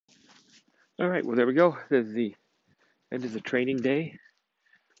All right, well, there we go. This is the end of the training day.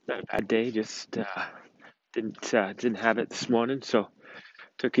 Not a bad day, just didn't have it this morning, so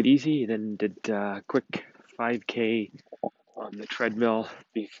took it easy. Then did a quick 5K on the treadmill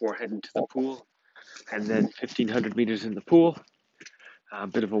before heading to the pool, and then 1,500 meters in the pool. A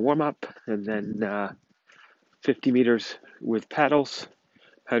bit of a warm up, and then 50 meters with paddles,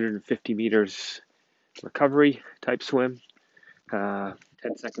 150 meters recovery type swim,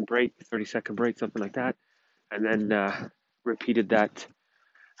 10-second break, 30-second break, something like that, and then repeated that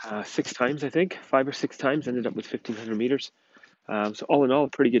 6 times, I think, 5 or 6 times. Ended up with 1,500 meters. So all in all, a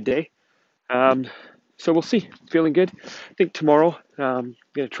pretty good day. Um, so we'll see. Feeling good. I think tomorrow I'm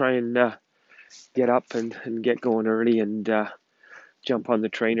gonna try and get up and get going early and jump on the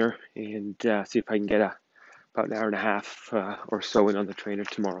trainer and see if I can get about an hour and a half or so in on the trainer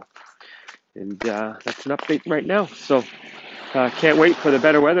tomorrow. And that's an update right now. So can't wait for the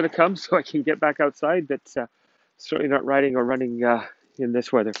better weather to come so I can get back outside. But certainly not riding or running in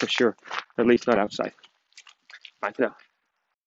this weather for sure. At least not outside. Bye for now.